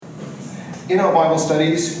In our Bible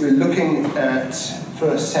studies, we're looking at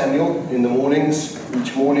 1 Samuel in the mornings,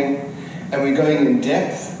 each morning, and we're going in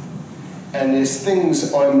depth, and there's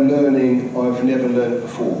things I'm learning I've never learned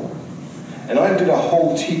before. And I did a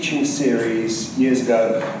whole teaching series years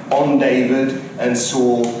ago on David and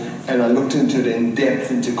Saul, and I looked into it in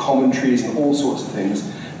depth, into commentaries and all sorts of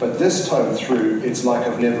things. But this time through, it's like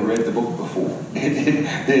I've never read the book before.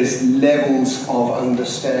 There's levels of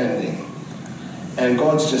understanding. And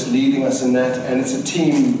God's just leading us in that, and it's a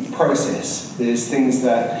team process. There's things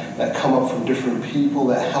that come up from different people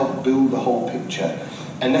that help build the whole picture.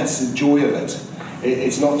 And that's the joy of it.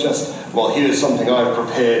 It's not just, well, here's something I've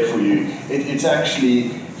prepared for you. It's actually,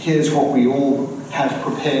 here's what we all have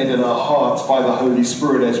prepared in our hearts by the Holy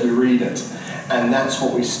Spirit as we read it. And that's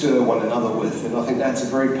what we stir one another with. And I think that's a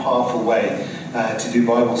very powerful way to do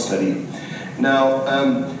Bible study. Now,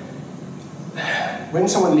 when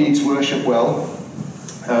someone leads worship well,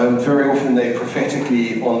 very often they're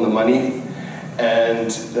prophetically on the money and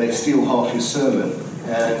they steal half your sermon.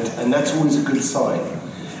 And that's always a good sign.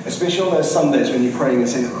 Especially on those Sundays when you're praying and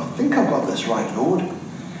saying, I think I've got this right, Lord.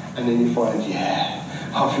 And then you find,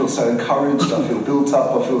 I feel so encouraged, I feel built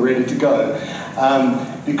up, I feel ready to go.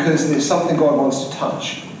 Because there's something God wants to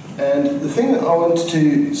touch. And the thing that I want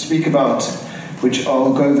to speak about, which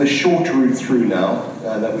I'll go the short route through now,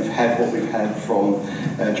 that we've had what we've had from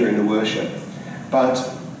during the worship.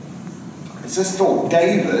 But it's this thought,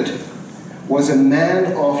 David was a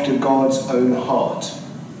man after God's own heart.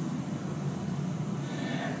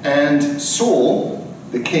 And Saul,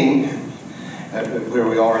 the king, where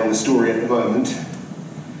we are in the story at the moment,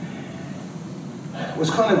 was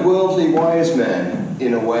kind of worldly wise man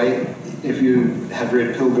in a way, if you have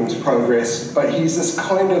read Pilgrim's Progress, but he's this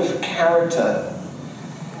kind of character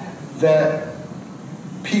that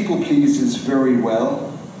people pleases very well,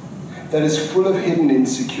 that is full of hidden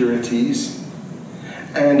insecurities,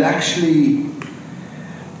 and actually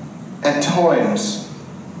at times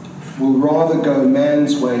will rather go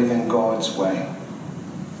man's way than God's way,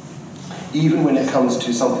 even when it comes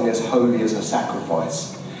to something as holy as a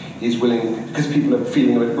sacrifice. He's willing, because people are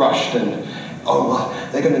feeling a bit rushed and,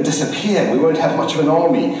 they're going to disappear, we won't have much of an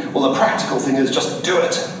army. Well, the practical thing is just do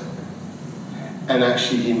it. And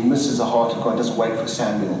actually he misses the heart of God, doesn't wait for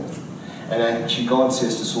Samuel. And actually God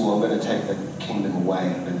says to Saul, I'm going to take the kingdom away,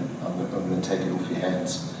 I'm going to take it off your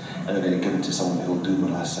hands, and I'm going to give it to someone who'll do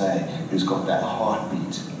what I say, who's got that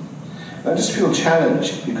heartbeat. And I just feel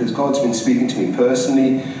challenged because God's been speaking to me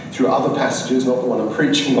personally through other passages, not the one I'm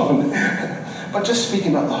preaching on, but just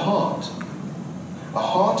speaking about the heart. A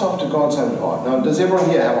heart after God's own heart. Now, does everyone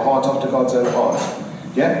here have a heart after God's own heart?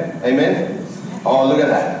 Yeah? Amen? Oh, look at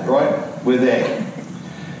that, right? We're there.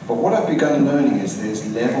 But what I've begun learning is there's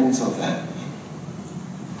levels of that.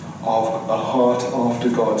 Of a heart after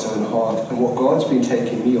God's own heart. And what God's been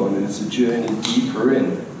taking me on is a journey deeper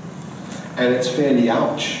in. And it's fairly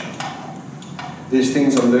ouch. There's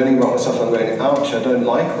things I'm learning about myself, I'm going, ouch, I don't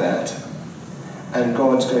like that. And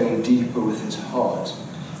God's going deeper with his heart.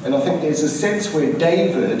 And I think there's a sense where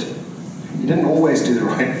David, he didn't always do the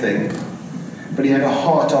right thing, but he had a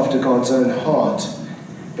heart after God's own heart.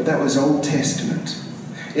 But that was Old Testament.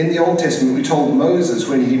 In the Old Testament, we told Moses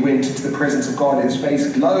when he went into the presence of God, his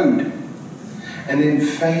face glowed and then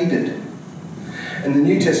faded. And the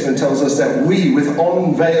New Testament tells us that we, with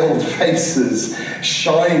unveiled faces,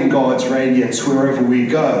 shine God's radiance wherever we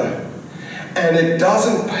go. And it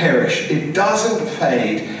doesn't perish, it doesn't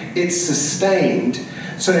fade, it's sustained.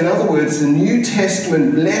 So in other words, the New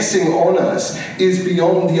Testament blessing on us is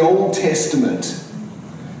beyond the Old Testament.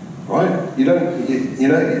 Right? So you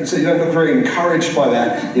don't look very encouraged by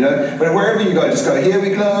that, But wherever you go, just go, here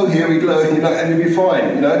we glow, and you'll be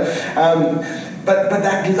fine, But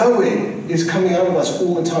that glowing is coming out of us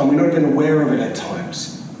all the time. We're not even aware of it at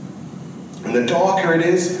times. And the darker it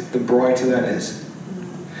is, the brighter that is.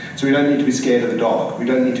 So we don't need to be scared of the dark. We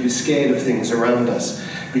don't need to be scared of things around us,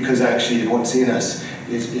 because actually what's in us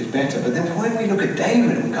is better. But then when we look at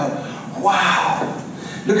David, we go, wow,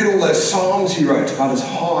 look at all those psalms he wrote about his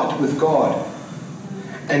heart with God.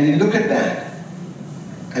 And you look at that,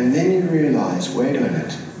 and then you realize, wait a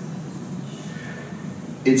minute,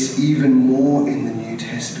 it's even more in the New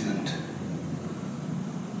Testament.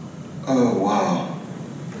 Oh, wow.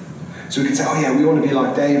 So we can say, we want to be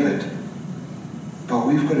like David. But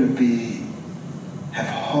we've got to have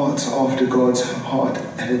hearts after God's heart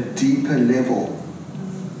at a deeper level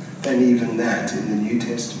than even that in the New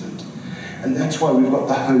Testament. And that's why we've got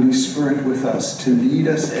the Holy Spirit with us to lead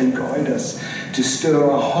us and guide us, to stir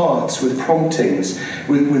our hearts with promptings,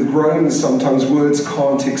 with groans sometimes words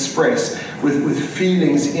can't express, with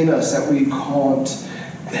feelings in us that we can't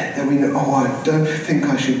that we know, oh, I don't think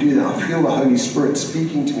I should do that. I feel the Holy Spirit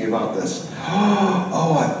speaking to me about this.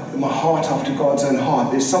 My heart after God's own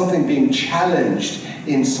heart. There's something being challenged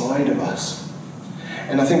inside of us.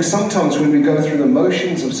 And I think sometimes when we go through the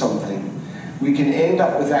motions of something, we can end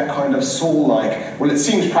up with that kind of Saul-like, well, it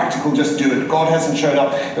seems practical, just do it. God hasn't shown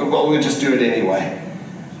up, well, we'll just do it anyway.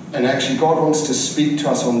 And actually, God wants to speak to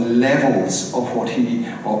us on levels of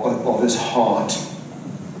of his heart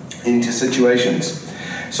into situations.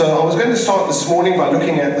 So I was going to start this morning by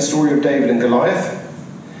looking at the story of David and Goliath.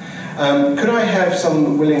 Could I have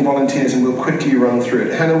some willing volunteers and we'll quickly run through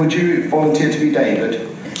it? Hannah, would you volunteer to be David?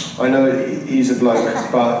 I know he's a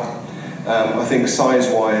bloke, but I think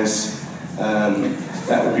size-wise,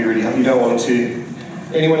 that would be really helpful. You don't want to...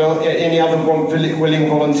 Anyone else? Any other willing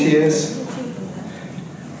volunteers?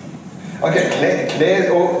 Okay,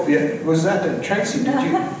 Claire, or was that Tracy? Did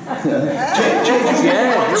you?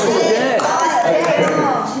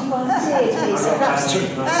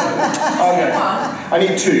 Okay, I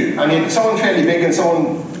need two. I need someone fairly big and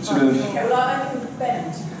someone sort of. Well, I can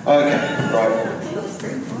bend. Okay, right.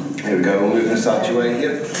 Here we go. We'll move this out your way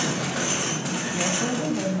here.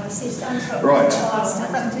 Right.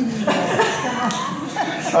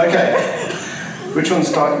 Okay. Which one's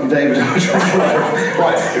starting with David? Which one?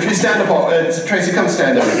 Right, if you stand up, Tracy, come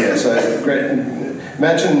stand over here. So, great.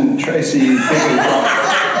 Imagine Tracy big and rough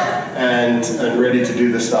and ready to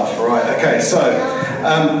do the stuff. Right, okay, so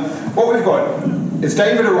what we've got is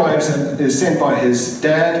David arrives and is sent by his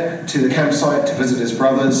dad to the campsite to visit his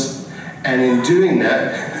brothers. And in doing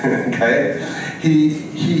that, okay, he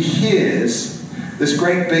hears this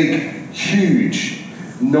great big, huge,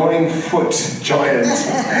 9-foot giant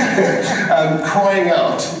crying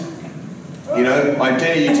out, I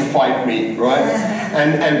dare you to fight me, right?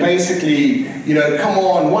 And basically, come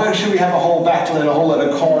on, why should we have a whole battle and a whole lot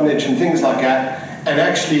of carnage and things like that? And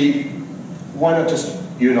actually, why not just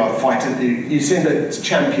you and I fight it? You send a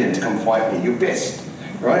champion to come fight me, your best,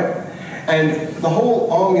 right? And the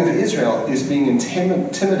whole army of Israel is being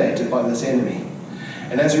intimidated by this enemy.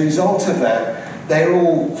 And as a result of that, they're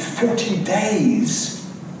all 40 days.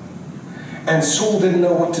 And Saul didn't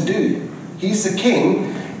know what to do. He's the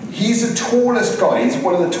king. He's the tallest guy. He's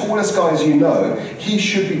one of the tallest guys you know. He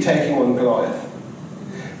should be taking on Goliath.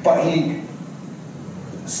 But he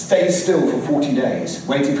stays still for 40 days,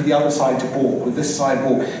 waiting for the other side to balk, with this side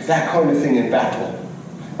balk. That kind of thing in battle.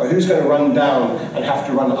 Right, who's going to run down and have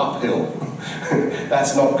to run uphill?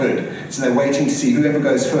 That's not good. So they're waiting to see whoever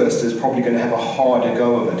goes first is probably going to have a harder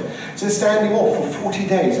go of it. So they're standing off for 40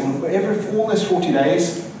 days. And all those 40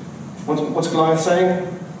 days, what's Goliath saying?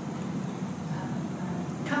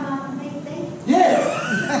 Come on, baby. Yeah.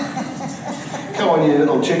 Come on, you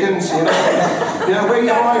little chickens. Where are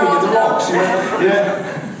you hiding in the rocks?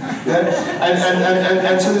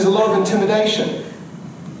 And so there's a lot of intimidation.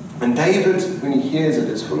 And David, when he hears it,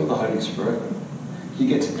 is full of the Holy Spirit. He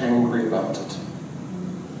gets angry about it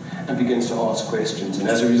and begins to ask questions. And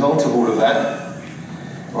as a result of all of that,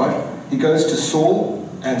 right, he goes to Saul,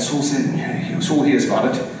 and Saul hears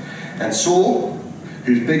about it. And Saul,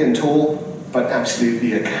 who's big and tall, but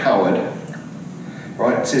absolutely a coward,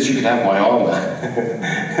 right, says, you can have my armor.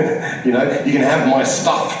 You can have my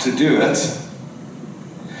stuff to do it.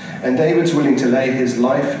 And David's willing to lay his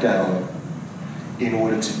life down in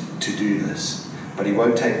order to do this. But he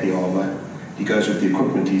won't take the armor. He goes with the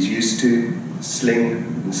equipment he's used to, sling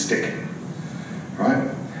and stick.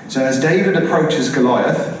 Right? So as David approaches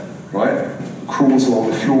Goliath, right, crawls along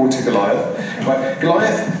the floor to Goliath, right,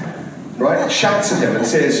 Goliath, right, shouts at him and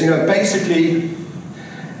says, basically,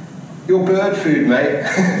 you're bird food, mate.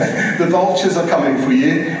 The vultures are coming for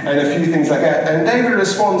you, and a few things like that. And David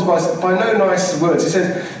responds by no nice words. He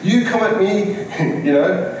says, you come at me,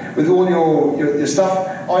 with all your stuff,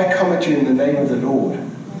 I come at you in the name of the Lord.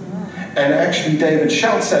 And actually David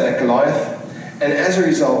shouts that at Goliath, and as a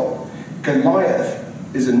result, Goliath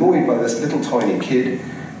is annoyed by this little tiny kid,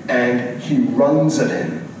 and he runs at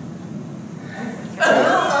him.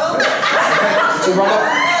 To run up.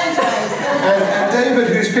 And David,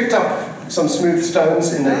 who's picked up some smooth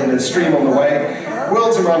stones in a stream on the way,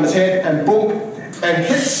 whirls around his head and boom, and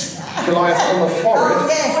hits Goliath on the forehead.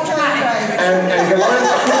 And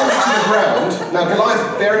Goliath falls to the ground. Now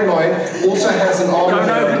Goliath, bear in mind, also has an arm. Don't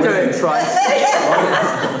overdo it, right?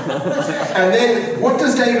 And then what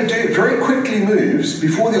does David do? Very quickly moves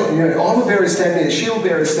before the armor bearer is standing there, shield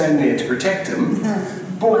bearer is standing there to protect him.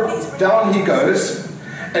 Boom, down he goes.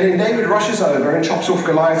 And then David rushes over and chops off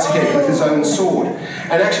Goliath's head with his own sword.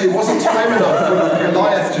 And actually it wasn't time enough for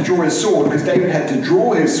Goliath to draw his sword, because David had to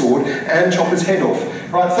draw his sword and chop his head off.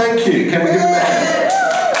 Right, thank you. Can we give him a hand?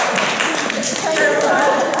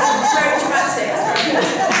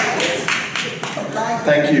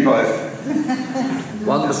 Thank you both.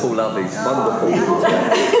 Wonderful lovies, wonderful.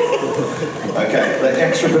 Okay, the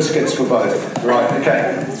extra biscuits for both. Right,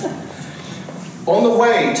 okay. On the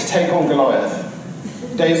way to take on Goliath,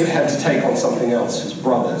 David had to take on something else, his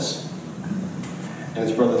brothers. And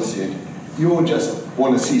his brothers said, "You just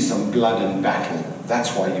want to see some blood and battle. That's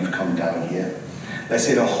why you've come down here." They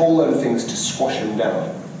said a whole load of things to squash him down.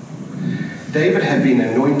 David had been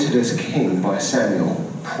anointed as king by Samuel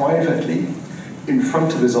privately in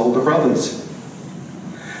front of his older brothers.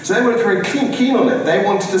 So they weren't very keen on it. They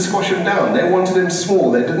wanted to squash him down. They wanted him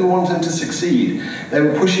small. They didn't want him to succeed. They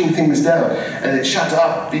were pushing things down. And it shut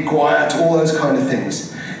up, be quiet, all those kind of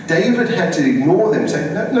things. David had to ignore them, say,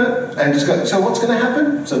 no, and just go, so what's going to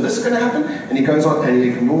happen? So this is going to happen? And he goes on and he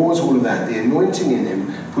ignores all of that. The anointing in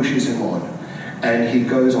him pushes him on. And he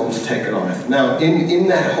goes on to take Goliath. Now, in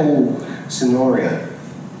that whole scenario,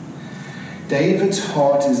 David's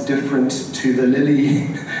heart is different to the lily,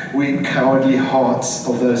 weak, cowardly hearts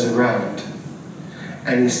of those around.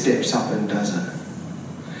 And he steps up and does it.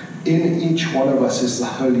 In each one of us is the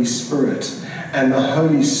Holy Spirit. And the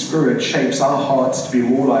Holy Spirit shapes our hearts to be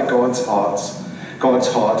more like God's heart.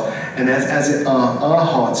 And as our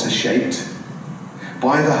hearts are shaped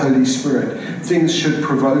by the Holy Spirit, things should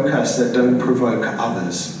provoke us that don't provoke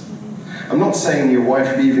others. I'm not saying your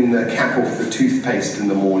wife leaving the cap off the toothpaste in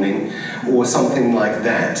the morning or something like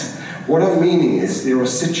that. What I'm meaning is there are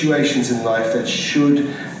situations in life that should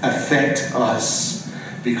affect us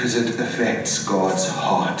because it affects God's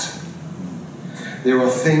heart. There are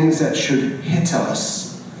things that should hit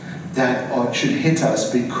us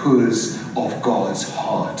because of God's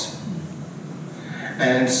heart.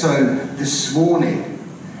 And so this morning,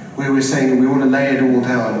 where we're saying we want to lay it all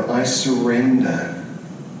down, I surrender.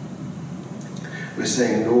 We're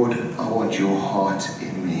saying, Lord, I want your heart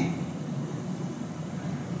in me.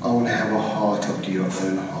 I want to have a heart after your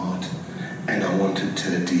own heart, and I want it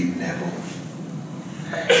to a deep level.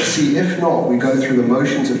 You see, if not, we go through the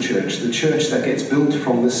motions of church. The church that gets built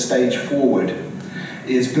from this stage forward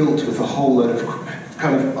is built with a whole load of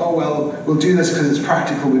kind of, oh, well, we'll do this because it's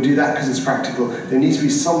practical, we'll do that because it's practical. There needs to be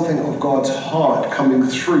something of God's heart coming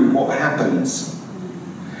through what happens.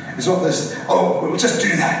 It's not this, oh, we'll just do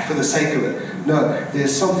that for the sake of it. No,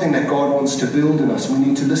 there's something that God wants to build in us. We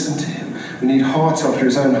need to listen to him. We need hearts after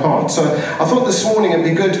his own heart. So I thought this morning it'd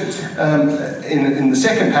be good in the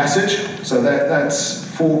second passage, so that's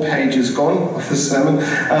 4 pages gone of the sermon.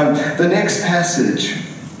 The next passage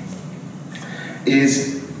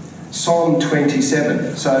is Psalm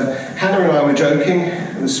 27. So Hannah and I were joking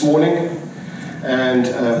this morning,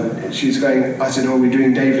 and she's going, I said, oh, we're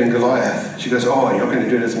doing David and Goliath. She goes, oh, you're going to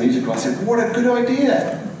do it as a musical. I said, what a good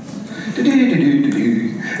idea. No,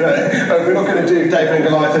 we're not going to do David and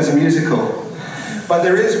Goliath as a musical. But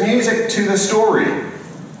there is music to the story.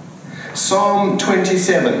 Psalm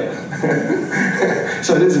 27.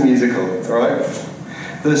 So it is a musical, all right?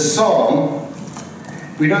 The psalm,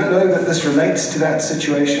 we don't know that this relates to that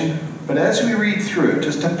situation, but as we read through it,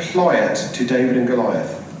 just apply it to David and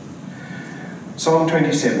Goliath. Psalm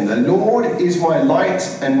 27. The Lord is my light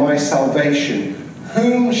and my salvation.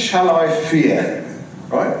 Whom shall I fear?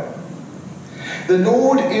 Right? The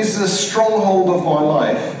Lord is the stronghold of my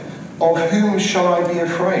life. Of whom shall I be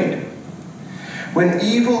afraid? When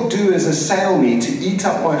evildoers assail me to eat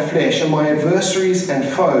up my flesh and my adversaries and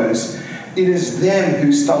foes, it is them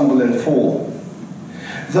who stumble and fall.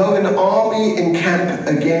 Though an army encamp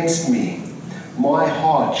against me, my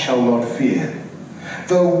heart shall not fear.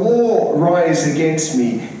 Though war rise against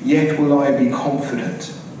me, yet will I be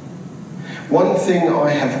confident. One thing I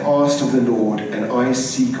have asked of the Lord, and I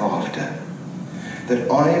seek after, that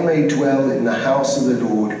I may dwell in the house of the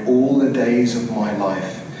Lord all the days of my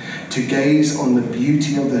life, to gaze on the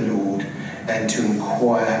beauty of the Lord and to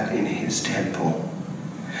inquire in his temple.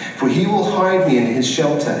 For he will hide me in his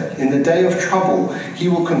shelter. In the day of trouble, he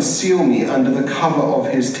will conceal me under the cover of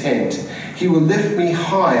his tent. He will lift me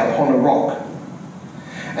high upon a rock.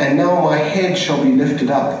 And now my head shall be lifted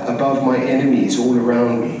up above my enemies all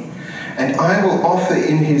around me. And I will offer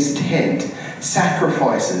in his tent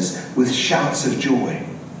sacrifices with shouts of joy.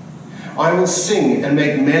 I will sing and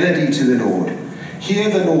make melody to the Lord. Hear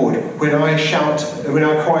the Lord when I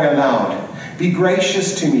cry aloud. Be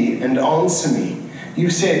gracious to me and answer me.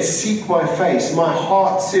 You said, seek my face. My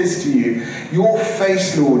heart says to you, your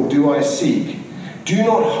face, Lord, do I seek. Do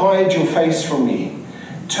not hide your face from me.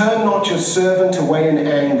 Turn not your servant away in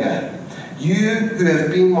anger. You who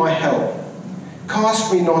have been my help.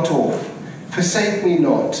 Cast me not off. Forsake me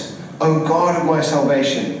not, O God of my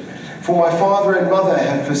salvation. For my father and mother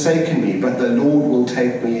have forsaken me, but the Lord will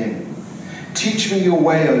take me in. Teach me your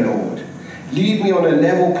way, O Lord. Lead me on a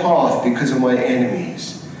level path because of my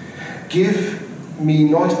enemies. Give me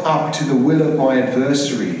not up to the will of my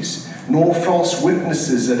adversaries, nor false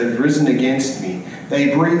witnesses that have risen against me.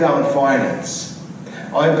 They breathe out violence.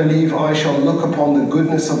 I believe I shall look upon the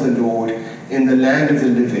goodness of the Lord in the land of the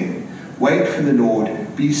living. Wait for the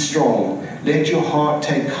Lord. Be strong. Let your heart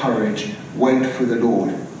take courage. Wait for the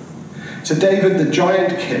Lord. So David, the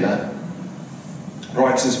giant killer,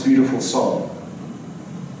 writes this beautiful psalm.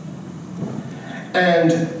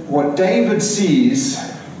 And what David sees,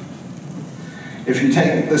 if you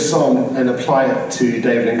take this psalm and apply it to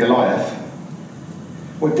David and Goliath,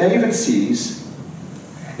 what David sees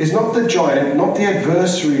is not the giant, not the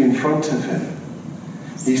adversary in front of him.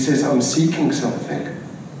 He says, I'm seeking something.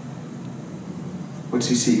 What's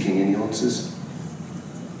he seeking? Any answers?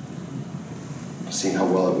 I've seen how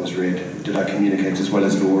well it was read. Did I communicate as well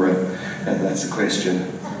as Laura? That's the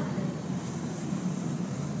question.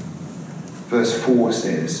 Verse 4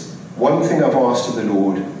 says, one thing I've asked of the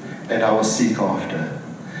Lord, and I will seek after,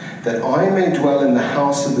 that I may dwell in the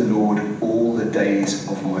house of the Lord all the days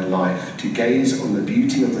of my life, to gaze on the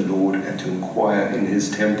beauty of the Lord and to inquire in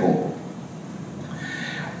his temple.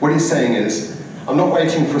 What he's saying is, I'm not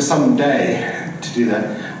waiting for some day to do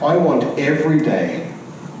that. I want every day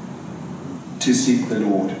to seek the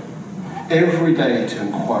Lord, every day to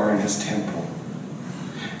inquire in his temple.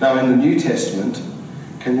 Now in the New Testament,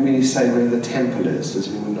 can we say where the temple is? Does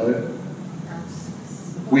anyone know?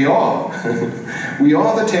 We are. We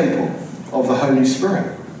are the temple of the Holy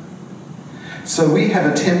Spirit. So we have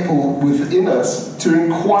a temple within us to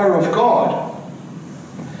inquire of God,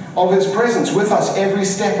 of his presence with us every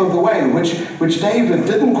step of the way, which David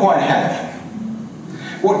didn't quite have.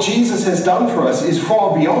 What Jesus has done for us is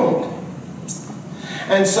far beyond.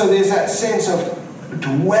 And so there's that sense of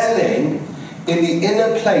dwelling in the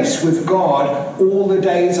inner place with God all the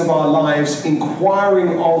days of our lives,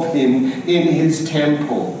 inquiring of him in his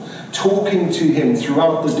temple, talking to him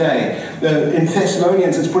throughout the day. In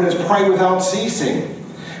Thessalonians it's put as pray without ceasing.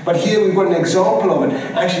 But here we've got an example of it.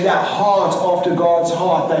 Actually that heart after God's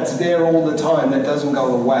heart that's there all the time, that doesn't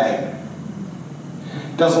go away.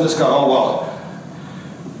 Doesn't just go, oh well,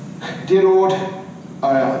 dear Lord,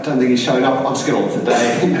 I don't think he's shown up, I'll just get on with the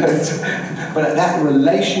day. But that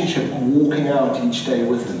relationship, walking out each day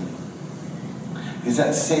with him, is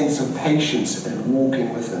that sense of patience and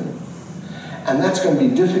walking with him. And that's going to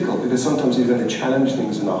be difficult because sometimes he's going to challenge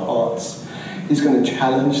things in our hearts. He's going to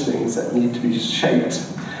challenge things that need to be shaped.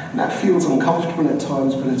 And that feels uncomfortable at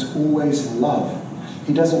times, but it's always in love.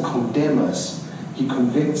 He doesn't condemn us. He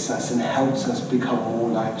convicts us and helps us become more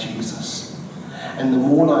like Jesus. And the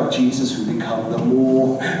more like Jesus we become, the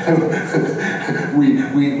more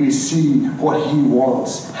we see what he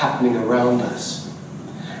wants happening around us.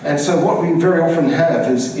 And so what we very often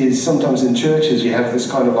have is sometimes in churches you have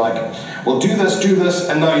this kind of like, well, do this,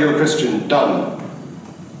 and now you're a Christian, done.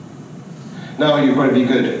 Now you've got to be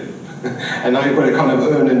good. And now you've got to kind of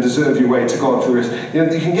earn and deserve your way to God for the rest. You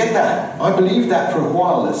know, you can get that. I believed that for a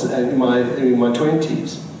while in my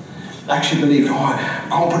 20s. I actually believed, I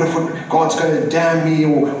can't put a foot, God's going to damn me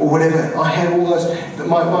or whatever. I had all those.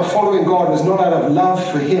 My following God was not out of love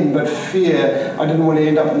for him, but fear. I didn't want to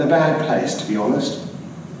end up in the bad place, to be honest.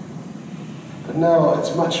 But now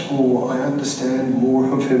it's much more, I understand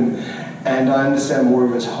more of him, and I understand more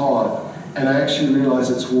of his heart, and I actually realize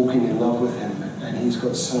it's walking in love with him, and he's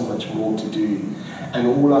got so much more to do. And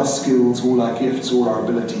all our skills, all our gifts, all our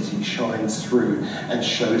abilities, he shines through and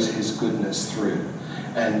shows his goodness through.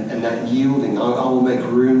 And that yielding, I will make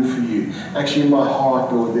room for you. Actually, in my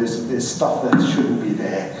heart, Lord, there's stuff that shouldn't be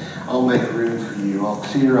there. I'll make room for you. I'll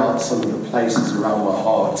clear out some of the places around my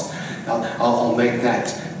heart. I'll make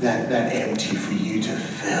that empty for you to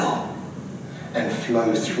fill and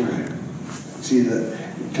flow through. See,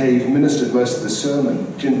 Claire, you've ministered most of the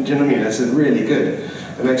sermon. Do you know what I mean? It's really good.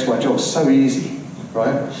 It makes my job so easy,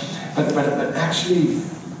 right? But actually,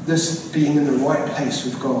 this being in the right place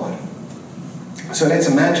with God. So let's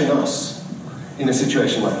imagine us in a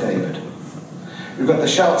situation like David. We've got the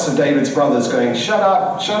shouts of David's brothers going, shut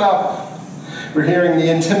up, shut up. We're hearing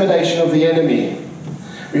the intimidation of the enemy.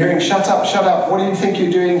 We're hearing, shut up, what do you think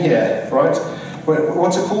you're doing here, right?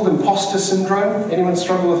 What's it called, imposter syndrome? Anyone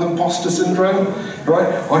struggle with imposter syndrome,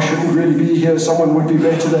 right? I shouldn't really be here, someone would be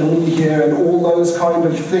better than me here, and all those kind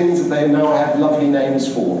of things that they now have lovely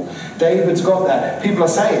names for. David's got that. People are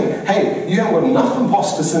saying, hey, you haven't got enough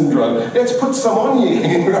imposter syndrome, let's put some on you,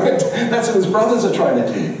 right? That's what his brothers are trying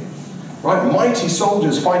to do. Right? Mighty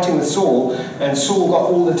soldiers fighting with Saul, and Saul got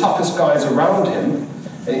all the toughest guys around him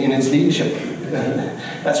in his leadership.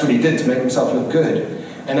 That's what he did to make himself look good.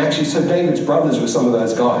 And actually, so David's brothers were some of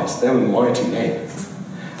those guys. They were mighty men.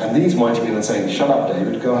 And these mighty men are saying, shut up,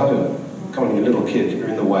 David, go home. Come on, you little kid, you're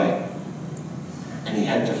in the way. And he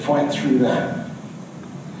had to fight through that.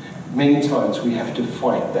 Many times we have to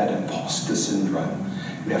fight that imposter syndrome.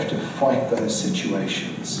 We have to fight those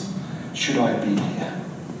situations. Should I be here?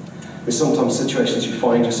 There's sometimes situations you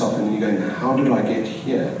find yourself in and you're going, how did I get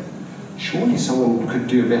here? Surely someone could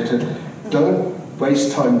do better. Don't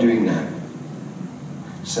waste time doing that.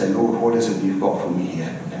 Say, Lord, what is it you've got for me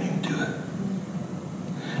here? And He'll do it.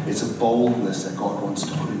 There's a boldness that God wants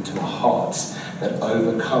to put into our hearts that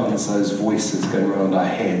overcomes those voices going around our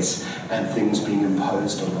heads and things being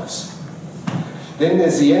imposed on us. Then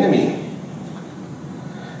there's the enemy.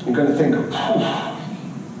 You're going to think,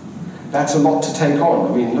 that's a lot to take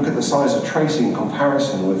on. I mean, look at the size of Tracy in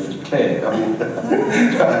comparison with Claire. I mean,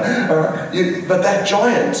 but that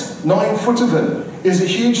giant, 9 foot of him, is a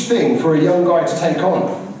huge thing for a young guy to take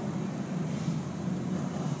on.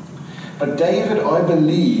 But David, I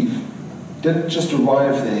believe, didn't just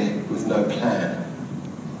arrive there with no plan.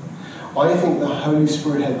 I think the Holy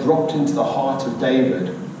Spirit had dropped into the heart of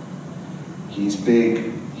David. He's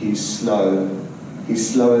big, he's slow.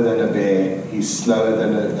 He's slower than a bear. He's slower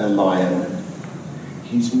than a lion.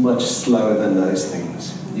 He's much slower than those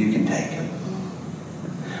things. You can take him.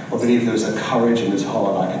 I believe there was a courage in his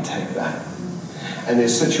heart. I can take that. And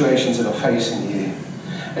there's situations that are facing you.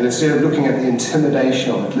 And instead of looking at the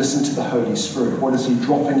intimidation of it, listen to the Holy Spirit. What is He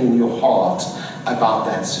dropping in your heart about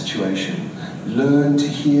that situation? Learn to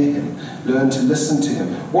hear Him. Learn to listen to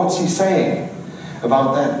Him. What's He saying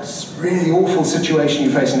about that really awful situation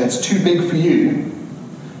you're facing that's too big for you?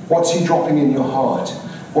 What's He dropping in your heart?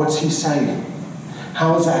 What's He saying?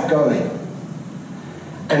 How is that going?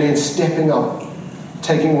 And then stepping up,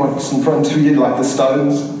 taking what's in front of you like the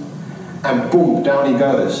stones, and boom, down he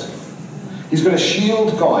goes. He's got a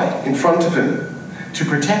shield guy in front of him to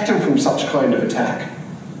protect him from such kind of attack.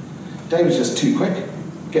 David's just too quick.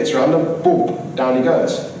 Gets around him, boom, down he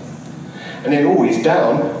goes. And then, he's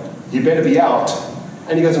down, you better be out.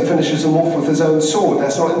 And he goes and finishes him off with his own sword.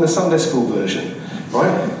 That's not in the Sunday school version,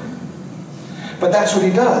 right? But that's what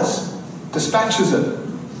he does. Dispatches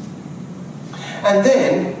him. And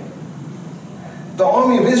then, the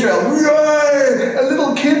army of Israel, hooray! A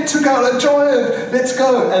little kid took out a giant, let's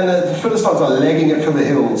go. And the Philistines are legging it for the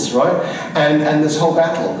hills, right? And this whole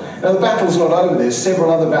battle. Now the battle's not over, there's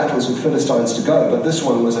several other battles with Philistines to go, but this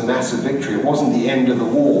one was a massive victory. It wasn't the end of the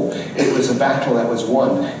war. It was a battle that was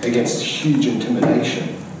won against huge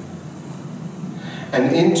intimidation.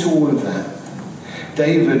 And into all of that,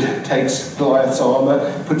 David takes Goliath's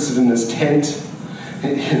armor, puts it in his tent.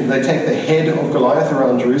 They take the head of Goliath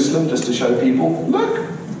around Jerusalem just to show people, look.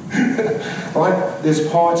 Right? There's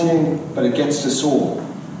partying, but it gets to Saul.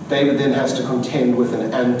 David then has to contend with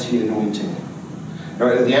an anti-anointing.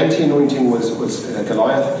 Right? The anti-anointing was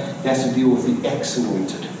Goliath. He has to deal with the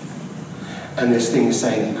ex-anointed. And this thing is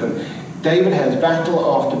saying he couldn't. David has battle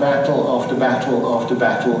after battle after battle after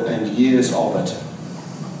battle and years of it.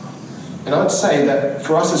 And I'd say that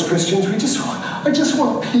for us as Christians, I just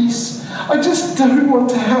want peace. I just don't want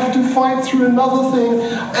to have to fight through another thing.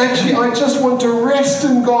 Actually, I just want to rest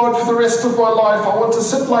in God for the rest of my life. I want to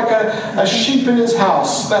sit like a sheep in His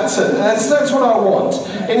house. That's it. That's what I want.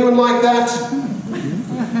 Anyone like that?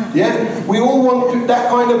 Yeah? We all want that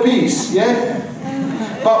kind of peace, yeah?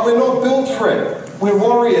 But we're not built for it. We're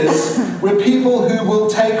warriors. We're people who will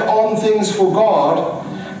take on things for God,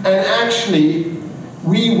 and actually,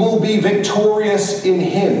 we will be victorious in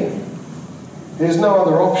Him. There's no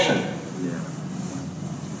other option.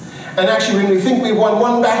 And actually, when we think we've won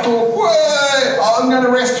one battle, I'm going to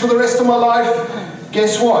rest for the rest of my life,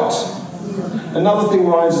 guess what? Another thing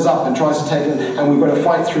rises up and tries to take it, and we've got to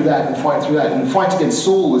fight through that and fight through that. And the fight against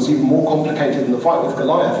Saul was even more complicated than the fight with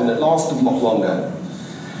Goliath, and it lasted a lot longer.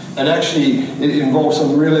 And actually, it involved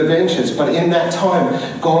some real adventures. But in that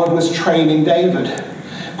time, God was training David.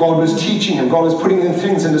 God was teaching him. God was putting in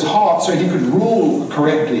things in his heart so he could rule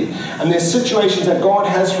correctly. And there's situations that God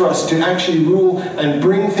has for us to actually rule and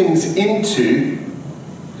bring things into.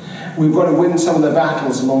 We've got to win some of the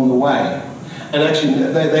battles along the way. And actually,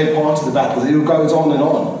 they're part of the battle. It goes on and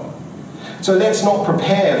on. So let's not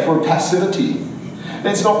prepare for passivity.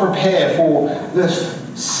 Let's not prepare for this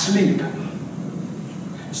sleep.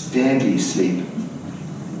 It's deadly sleep.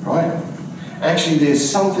 Right? Actually, there's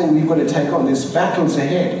something we've got to take on. There's battles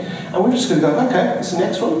ahead. And we're just going to go, okay, it's the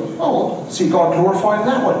next one. Oh, well, see God glorified in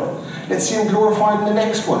that one. Let's see Him glorified in the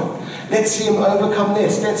next one. Let's see Him overcome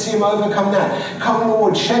this. Let's see Him overcome that. Come,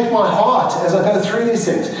 Lord, shape my heart as I go through these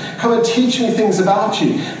things. Come and teach me things about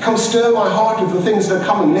You. Come stir my heart with the things that are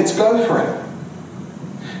coming. Let's go for it.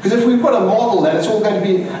 Because if we've got a model, then it's all going to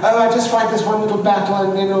be, oh, I just fight this one little battle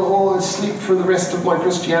and then I'll sleep for the rest of my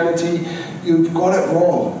Christianity. You've got it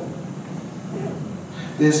wrong.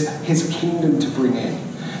 There's his kingdom to bring in.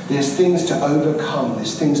 There's things to overcome.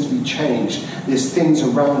 There's things to be changed. There's things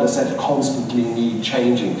around us that constantly need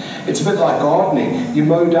changing. It's a bit like gardening. You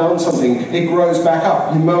mow down something, it grows back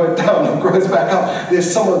up. You mow it down, it grows back up.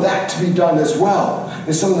 There's some of that to be done as well.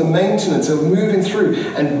 There's some of the maintenance of moving through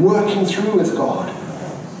and working through with God.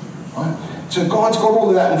 Right? So God's got all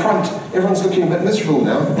of that in front. Everyone's looking a bit miserable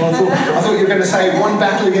now. I thought you were going to say one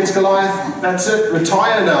battle against Goliath. That's it.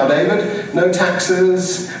 Retire now, David. No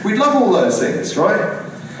taxes. We'd love all those things, right?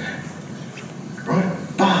 Right?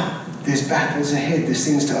 But there's battles ahead. There's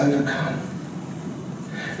things to overcome.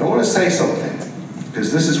 And I want to say something,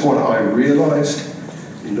 because this is what I realized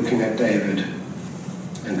in looking at David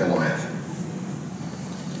and Goliath.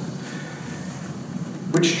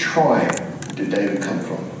 Which tribe did David come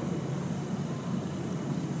from?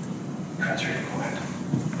 That's really quiet.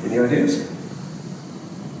 Any ideas?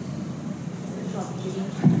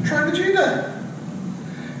 Tribe of Judah.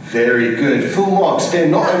 Very good. Full marks.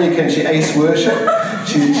 Again, not only can she ace worship,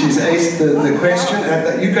 she's aced the question.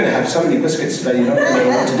 You're going to have so many biscuits today, you don't know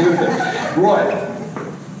what to do with them.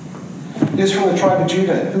 Right. He's from the tribe of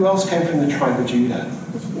Judah. Who else came from the tribe of Judah?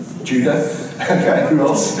 Judah. Okay, who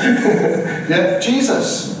else? Yeah,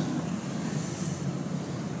 Jesus.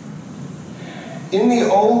 In the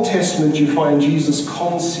Old Testament, you find Jesus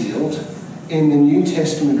concealed. In the New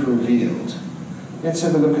Testament, revealed. Let's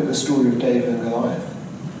have a look at the story of David and Goliath.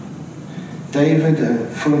 David,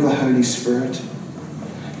 full of the Holy Spirit,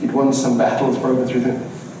 he'd won some battles, broken through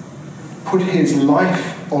them, put his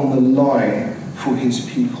life on the line for his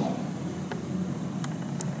people.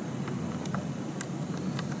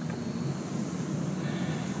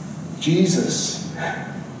 Jesus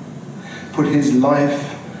put his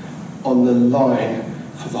life on the line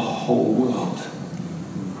for the whole world.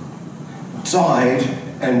 Died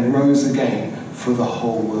and rose again for the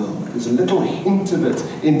whole world. There's a little hint of it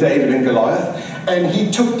in David and Goliath. And he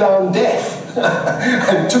took down death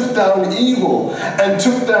and took down evil and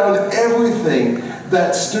took down everything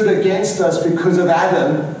that stood against us because of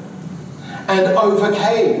Adam and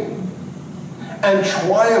overcame and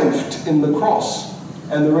triumphed in the cross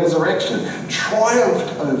and the resurrection.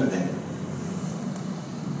 Triumphed over them.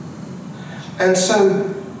 And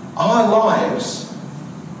so our lives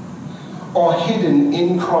are hidden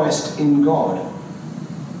in Christ, in God.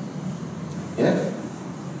 Yeah?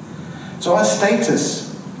 So our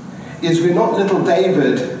status is we're not little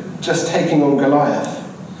David just taking on Goliath.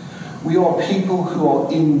 We are people who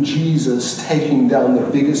are in Jesus taking down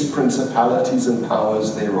the biggest principalities and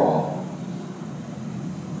powers there are.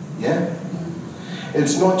 Yeah?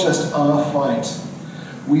 It's not just our fight.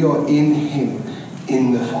 We are in him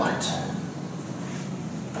in the fight.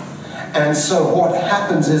 And so what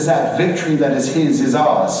happens is that victory that is his is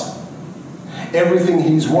ours. Everything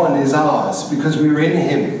he's won is ours because we're in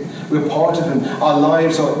him. We're part of him. Our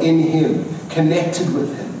lives are in him, connected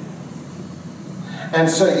with him. And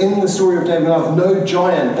so in the story of David and Goliath, no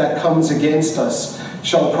giant that comes against us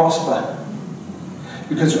shall prosper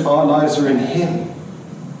because our lives are in him.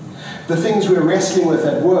 The things we're wrestling with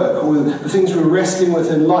at work, or the things we're wrestling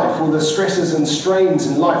with in life, or the stresses and strains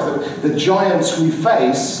in life, the giants we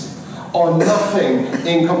face are nothing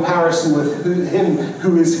in comparison with him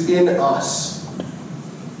who is in us.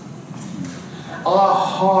 Our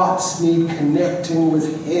hearts need connecting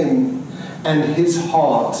with him and his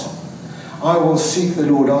heart. I will seek the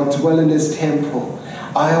Lord. I'll dwell in his temple.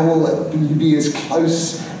 I will be as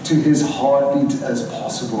close to his heartbeat as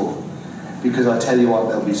possible. Because I tell you what,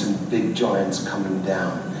 there'll be some big giants coming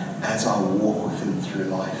down as I walk with him through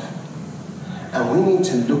life. And we need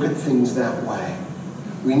to look at things that way.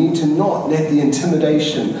 We need to not let the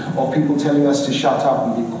intimidation of people telling us to shut up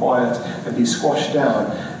and be quiet and be squashed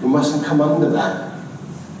down. We mustn't come under that.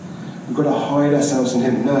 We've got to hide ourselves in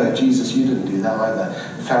him. No, Jesus, you didn't do that either.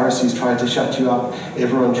 The Pharisees tried to shut you up.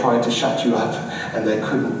 Everyone tried to shut you up and they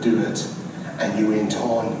couldn't do it. And you went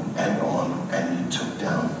on and you took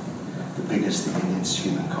down the biggest thing against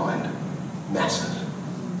humankind. Massive.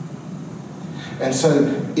 And so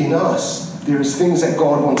in us, there is things that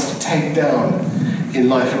God wants to take down in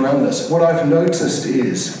life around us. What I've noticed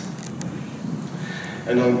is,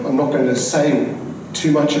 and I'm not going to say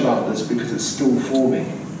too much about this because it's still forming.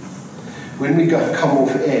 When we come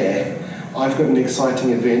off air, I've got an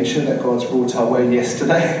exciting adventure that God's brought our way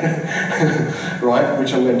yesterday, right,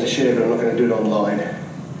 which I'm going to share, but I'm not going to do it online.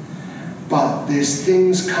 But there's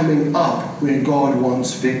things coming up where God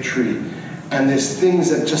wants victory, and there's things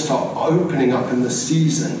that just are opening up in the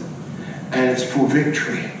season and it's for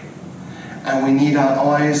victory. And we need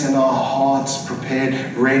our eyes and our hearts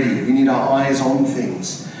prepared, ready. We need our eyes on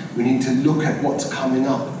things. We need to look at what's coming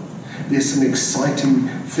up. There's some exciting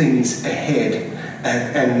things ahead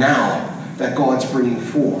and now that God's bringing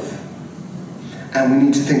forth. And we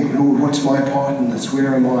need to think, Lord, what's my part in this?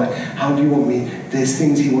 Where am I? How do you want me? There's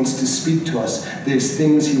things he wants to speak to us. There's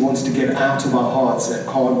things he wants to get out of our hearts that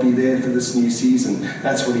can't be there for this new season.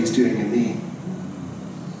 That's what he's doing in me.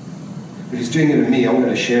 If he's doing it in me, I'm going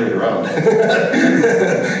to share it around.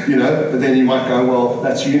 But then you might go, well,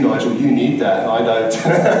 that's you, Nigel. You need that. I don't.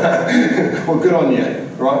 Well, good on you,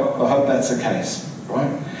 right? I hope that's the case,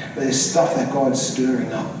 right? But there's stuff that God's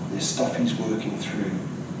stirring up. There's stuff he's working through.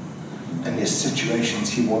 And there's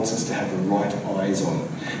situations he wants us to have the right eyes on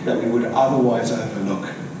that we would otherwise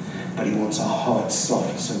overlook. But he wants our hearts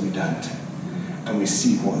soft so we don't. And we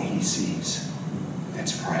see what he sees.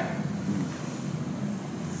 Let's pray.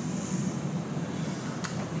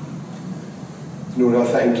 Lord, I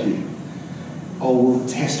thank you. Old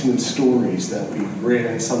Testament stories that we've read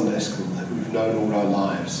in Sunday school, that we've known all our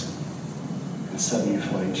lives. And suddenly you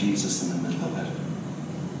find Jesus in the middle of it.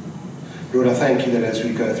 Lord, I thank you that as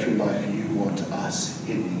we go through life, you want us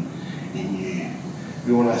hidden in you.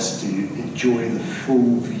 You want us to enjoy the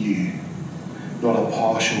full view, not a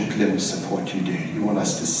partial glimpse of what you do. You want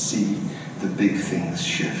us to see the big things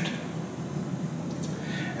shift.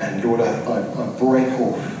 And Lord, I break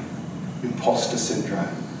off imposter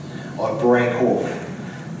syndrome. I break off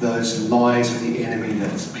those lies of the enemy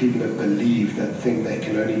that people have believed that think they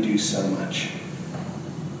can only do so much.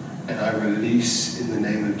 And I release in the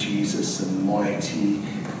name of Jesus a mighty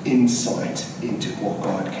insight into what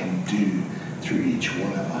God can do through each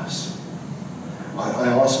one of us. I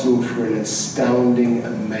ask, Lord, for an astounding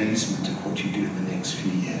amazement of what you do in the next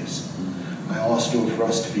few years. I ask, Lord, for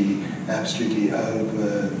us to be absolutely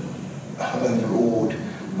overawed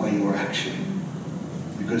by your action.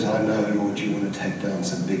 Because I know, Lord, you want to take down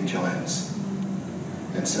some big giants.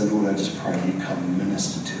 And so, Lord, I just pray you come and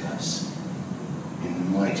minister to us. In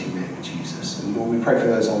the mighty name of Jesus. And Lord, we pray for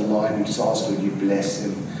those online. We just ask, Lord, you bless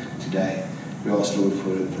them today. We ask, Lord,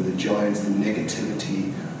 for the giants, the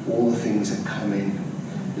negativity, all the things that come in,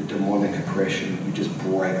 the demonic oppression. We just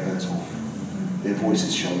break those off. Their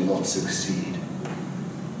voices shall not succeed.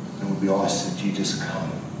 And we ask that you just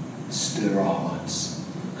come, stir our hearts,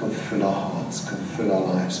 come fill our hearts, come fill our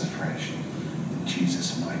lives afresh. In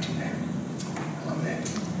Jesus' mighty name. Amen.